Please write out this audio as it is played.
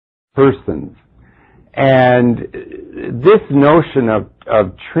persons. And this notion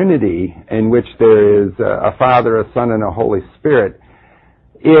of Trinity, in which there is a Father, a Son, and a Holy Spirit,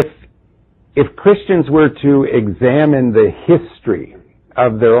 if Christians were to examine the history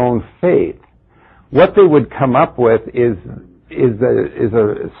of their own faith, what they would come up with is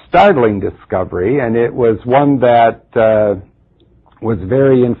a startling discovery, and it was one that was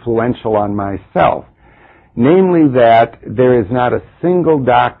very influential on myself. Namely that there is not a single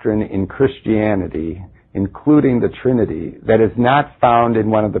doctrine in Christianity, including the Trinity, that is not found in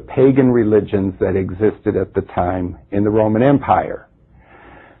one of the pagan religions that existed at the time in the Roman Empire.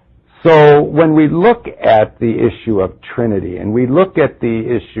 So when we look at the issue of Trinity, and we look at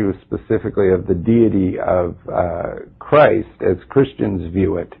the issue specifically of the deity of Christ as Christians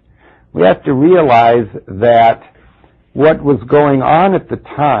view it, we have to realize that what was going on at the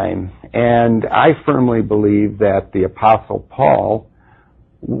time, and I firmly believe that the Apostle Paul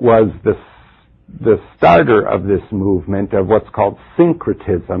was the starter of this movement of what's called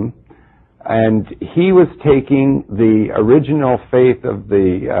syncretism, and he was taking the original faith of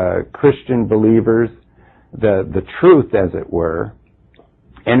the Christian believers, the truth as it were,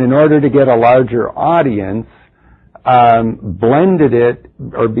 and in order to get a larger audience, blended it,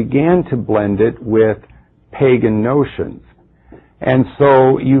 or began to blend it with pagan notions. And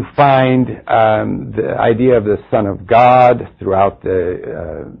so you find the idea of the Son of God throughout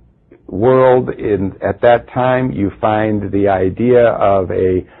the world. At that time, you find the idea of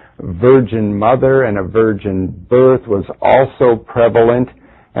a virgin mother and a virgin birth was also prevalent.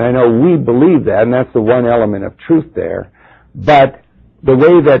 And I know we believe that, and that's the one element of truth there. But the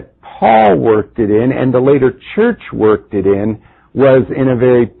way that Paul worked it in, and the later church worked it in, was in a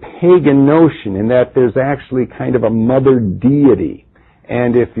very pagan notion, in that there's actually kind of a mother deity.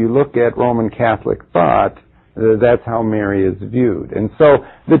 And if you look at Roman Catholic thought, that's how Mary is viewed. And so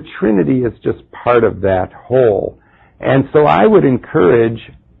the Trinity is just part of that whole. And so I would encourage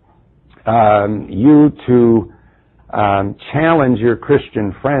you to challenge your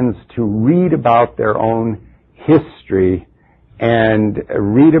Christian friends to read about their own history and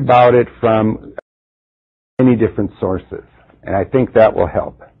read about it from many different sources. And I think that will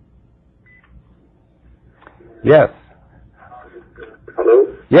help. Yes. Hello?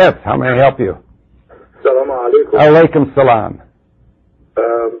 Yes, how may I help you? Assalamu alaikum. Alaikum salam.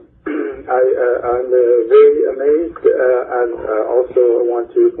 I'm very amazed and also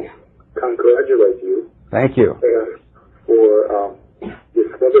want to congratulate you. Thank you. For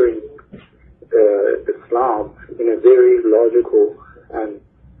discovering Islam in a very logical and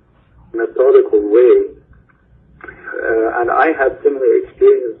methodical way. And I had similar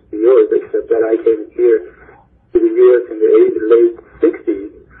experience to yours, except that I came here to the U.S. in the late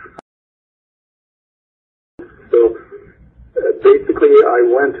 60s. So basically I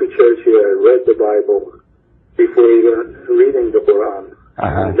went to church here, read the Bible before even reading the Quran.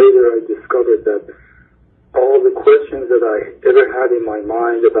 And later I discovered that all the questions that I ever had in my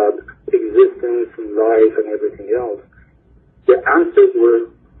mind about existence and life and everything else, the answers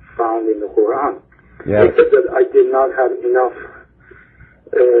were found in the Quran. Yes. Except that I did not have enough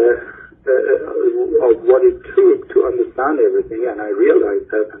of what it took to understand everything, and I realized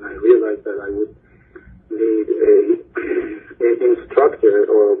that I would need an instructor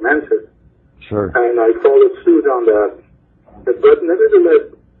or a mentor. Sure. And I followed suit on that. But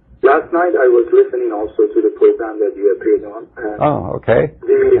nevertheless, last night I was listening also to the program that you appeared on. Oh, okay.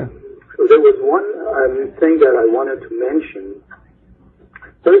 There was one thing that I wanted to mention.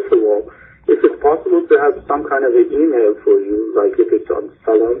 First of all, if it's possible to have some kind of an email for you, like if it's on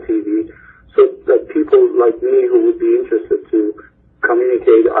Salon TV, so that people like me who would be interested to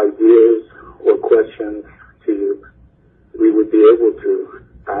communicate ideas or questions to you, we would be able to.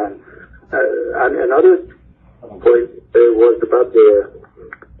 And another point was about the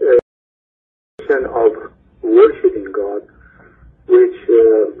question of worshiping God, which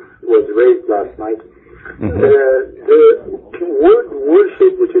was raised last night. The word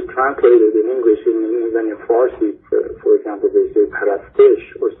worship, which is translated in English and even in Farsi, for example, they say parastish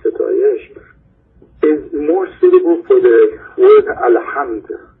or sitayesh, is more suitable for the word alhamd,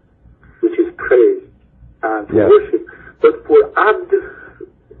 which is praise and worship. But for abd,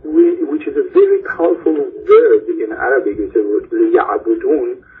 which is a very powerful verb in Arabic, it's a word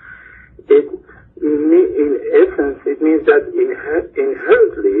liya'budun, in essence, it means that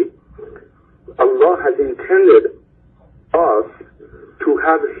inherently, Allah has intended us to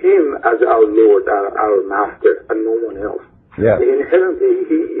have Him as our Lord, our Master, and no one else. Yes. Inherently,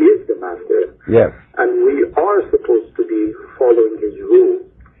 He is the Master. Yes. And we are supposed to be following His rules.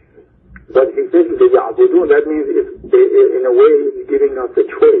 But he says يعبدون, that means in a way he's giving us a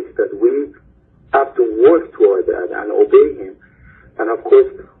choice that we have to work toward that and obey him. And of course,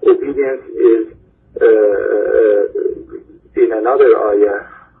 obedience is in another ayah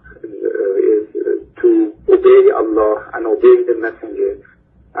is to obey Allah and obey the messenger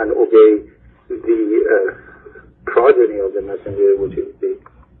and obey the progeny of the messenger, which is the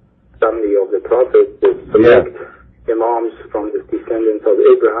family of the prophet, the select imams from the descendants of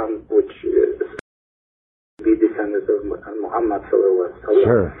Abraham, which be descendants of Muhammad sallallahu alaihi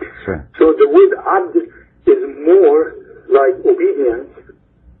wasallam. Sure. So the word abd is more like obedience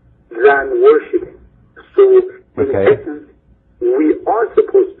than worship. So in essence, we are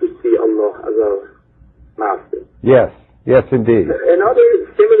supposed to see Allah as our master. Yes indeed. Another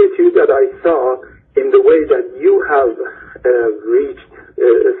similitude that I saw in the way that you have reached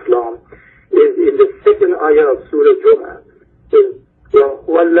Islam is in the second ayah of Surah Jumu'ah.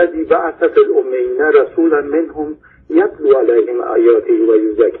 وَالَّذِي بَعَثَ فِي الْأُمِّيِّينَ رَسُولًا مِّنْهُمْ يَتْلُو عَلَيْهِمْ آيَاتِهِ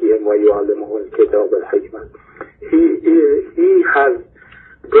وَيُزَكِّيهِمْ وَيُعَلِّمُهُمُ الْكِتَابَ وَالْحِكْمَةَ. He has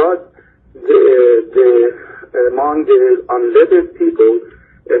brought among the unlettered people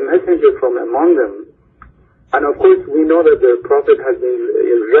a messenger from among them. And of course, we know that the Prophet has been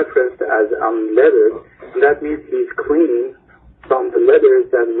referenced as unlettered. That means he's clean from the letters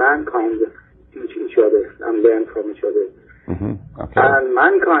that mankind teach each other and learn from each other. And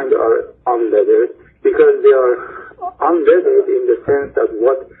mankind are unlettered because they are unlettered in the sense that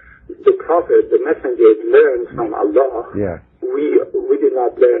what the Prophet, the messenger, learned from Allah. We did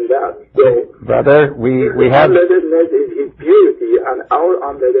not learn that. So, brother, we have unlettedness is his purity, and our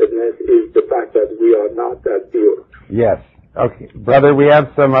unlettedness is the fact that we are not that pure. Yes. Okay, brother, we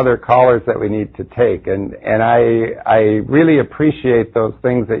have some other callers that we need to take, and I really appreciate those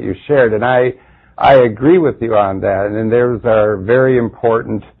things that you shared, and I agree with you on that, and those are very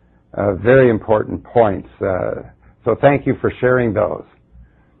important points. So thank you for sharing those.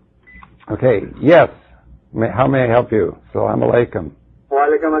 Okay, yes. How may I help you? Assalamu alaikum. Wa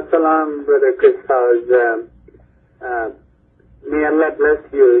alaikum assalam, Brother Chris. May Allah bless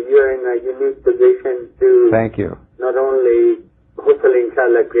you. You're in a unique position to Thank you. Not only, hopefully,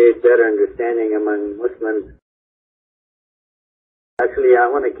 inshallah, create better understanding among Muslims. Actually, I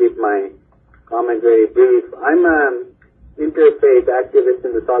want to keep my comment very brief. I'm an interfaith activist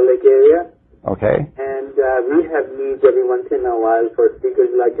in the Salt Lake area. Okay. And we have needs every once in a while for speakers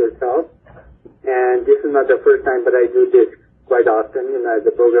like yourself. And this is not the first time, but I do this quite often, as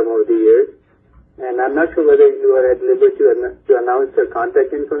a program over the years. And I'm not sure whether you are at liberty to announce your contact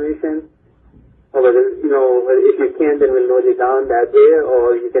information, or whether, if you can, then we'll note it down that way,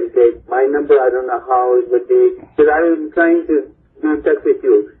 or you can take my number. I don't know how it would be, because I'm trying to be in touch with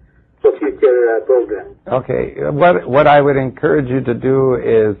you for future programs. Okay. What I would encourage you to do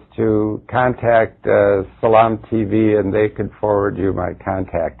is to contact Salam TV, and they could forward you my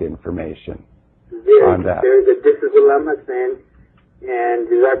contact information. On that. This is Ghulam Hassan, and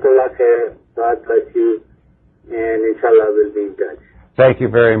Jazakallah khair. God bless you, and inshallah we'll be in touch. Thank you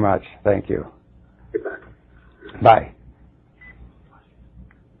very much. Thank you. Goodbye. Bye.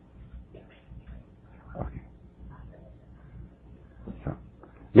 Okay. So,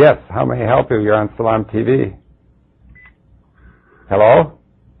 yes, how may I help you? You're on Salam TV. Hello?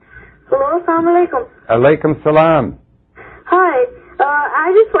 Hello, assalamu alaikum. Alaikum salam. Hi.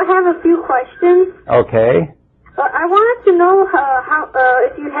 I just have a few questions. Okay. I wanted to know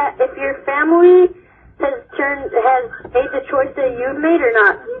if your family has made the choice that you've made or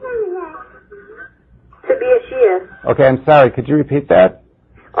not to be a Shia. Okay, I'm sorry. Could you repeat that?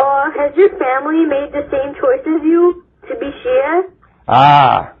 Has your family made the same choice as you to be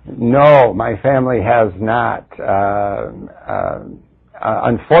Shia? No, my family has not.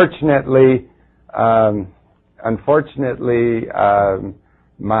 Unfortunately,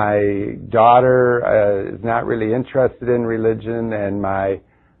 my daughter is not really interested in religion, and my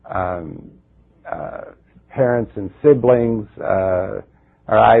parents and siblings are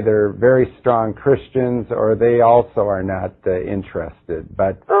either very strong Christians or they also are not interested.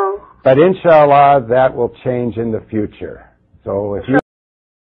 But inshallah, that will change in the future. So if you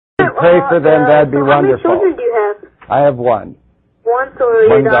pray for them, that'd be wonderful. How many children do you have? I have one. One, so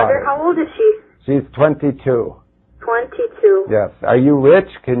your daughter, how old is she? She's 22. 22. Yes. Are you rich?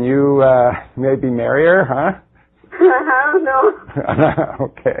 Can you maybe marry her, huh? I don't know.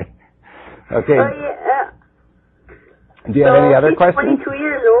 Okay. Do you have any other questions? 22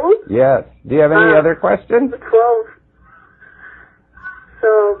 years old? Yes. Do you have any other questions? 12.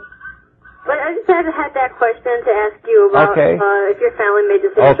 So, but I just had that question to ask you about if your family made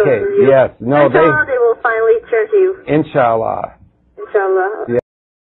the same choice as you. Yes. No, Inshallah, they will finally turn to you. Inshallah. Inshallah. Yeah.